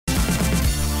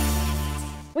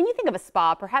When you think of a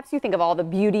spa, perhaps you think of all the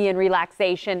beauty and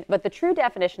relaxation, but the true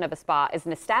definition of a spa is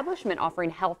an establishment offering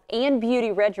health and beauty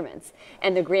regimens.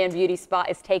 And the Grand Beauty Spa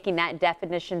is taking that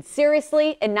definition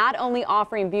seriously and not only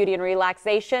offering beauty and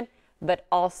relaxation, but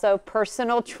also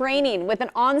personal training with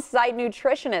an on-site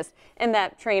nutritionist. And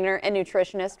that trainer and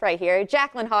nutritionist right here,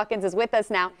 Jacqueline Hawkins, is with us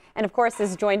now, and of course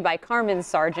is joined by Carmen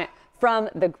Sargent from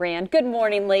the Grand. Good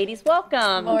morning, ladies.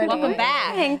 Welcome. Morning. Welcome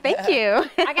back. Thank you.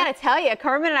 I gotta tell you,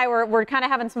 Carmen and I were kind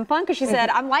of having some fun because she said,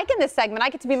 I'm liking this segment.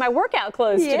 I get to be my workout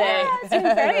clothes today. It's been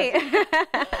great.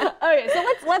 Okay,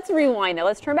 so let's rewind now.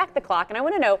 Let's turn back the clock, and I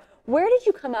want to know, where did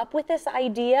you come up with this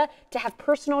idea to have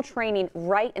personal training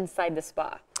right inside the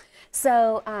spa?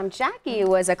 So Jackie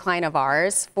was a client of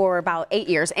ours for about 8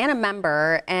 years and a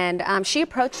member, and she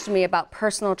approached me about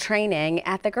personal training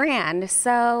at the Grand.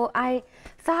 So I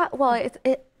thought, well,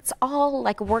 it's all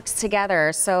like works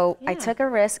together. So I took a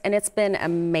risk, and it's been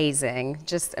amazing,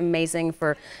 just amazing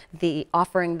for the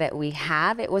offering that we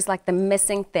have. It was like the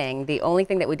missing thing, the only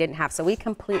thing that we didn't have. So we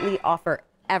completely offer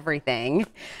everything.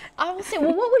 I will say,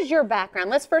 well, what was your background?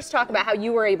 Let's first talk about how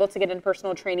you were able to get into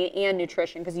personal training and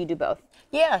nutrition, because you do both.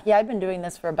 Yeah, I've been doing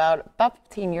this for about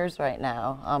 15 years right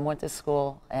now. Went to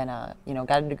school and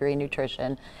got a degree in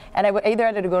nutrition, and I either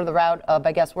had to go to the route of,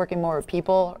 I guess, working more with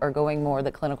people or going more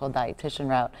the clinical dietitian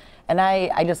route. And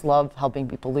I just love helping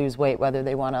people lose weight, whether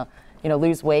they want to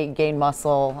lose weight, gain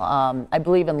muscle. I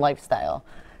believe in lifestyle.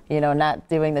 Not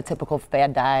doing the typical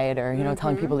fad diet or,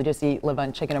 telling people to just live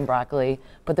on chicken and broccoli,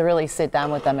 but to really sit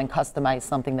down with them and customize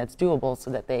something that's doable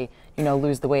so that they,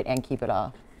 lose the weight and keep it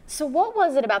off. So what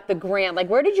was it about the Grand? Like,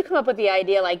 where did you come up with the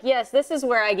idea, like, yes, this is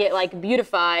where I get, like,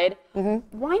 beautified.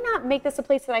 Why not make this a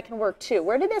place that I can work, too?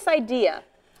 Where did this idea?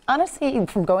 Honestly,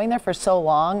 from going there for so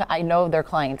long, I know their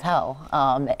clientele,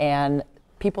 and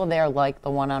people there like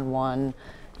the one-on-one,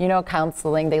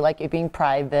 counseling. They like it being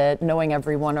private, knowing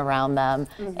everyone around them,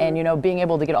 and, being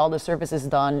able to get all the services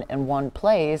done in one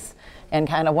place and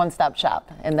kind of one-stop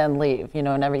shop and then leave,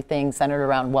 and everything centered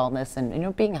around wellness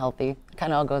and, being healthy.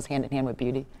 Kind of all goes hand in hand with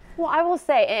beauty. Well, I will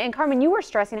say, and Carmen, you were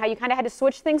stressing how you kind of had to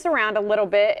switch things around a little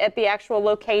bit at the actual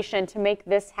location to make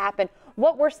this happen.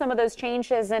 What were some of those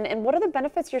changes, and what are the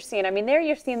benefits you're seeing? I mean, there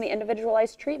you're seeing the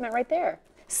individualized treatment right there.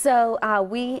 So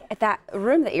that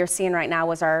room that you're seeing right now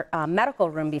was our medical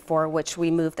room before, which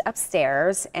we moved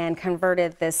upstairs and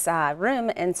converted this room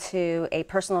into a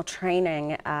personal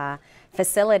training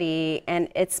facility, and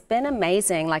it's been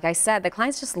amazing. Like I said, the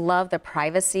clients just love the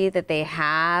privacy that they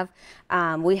have.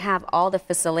 We have all the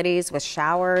facilities with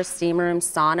showers, steam rooms,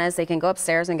 saunas. They can go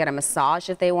upstairs and get a massage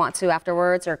if they want to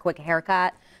afterwards, or a quick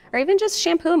haircut, or even just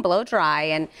shampoo and blow dry.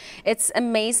 And it's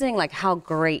amazing like how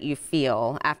great you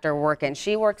feel after working.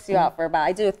 She works you out for about,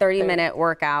 I do a 30-minute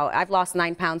workout. I've lost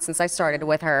 9 pounds since I started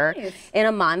with her in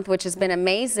a month, which has been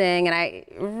amazing.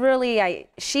 And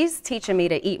she's teaching me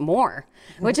to eat more,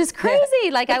 which is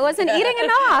crazy. Like I wasn't eating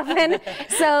enough. And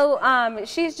so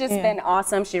she's just been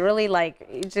awesome. She really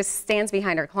just stands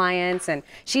behind her clients, and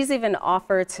she's even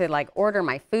offered to order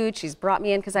my food. She's brought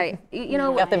me in because you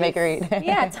have to make her eat.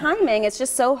 Yeah, timing. It's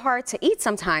just so hard to eat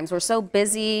sometimes. We're so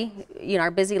busy,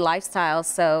 our busy lifestyle.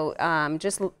 So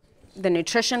just the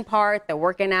nutrition part, the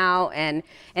working out, and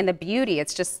the beauty,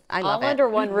 it's just, I love it. All under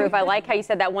one roof. I like how you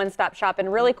said that one-stop shop.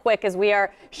 And really quick, as we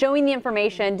are showing the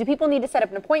information, do people need to set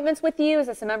up appointments with you? Is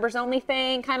this a members-only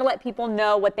thing? Kind of let people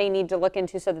know what they need to look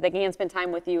into so that they can spend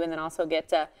time with you and then also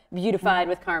get beautified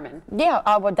with Carmen. Yeah,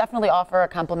 I would definitely offer a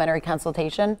complimentary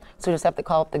consultation. So you just have to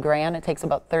call up the Grand. It takes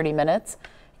about 30 minutes.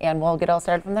 And we'll get all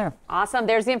started from there. Awesome.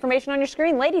 There's the information on your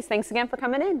screen. Ladies, thanks again for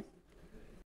coming in.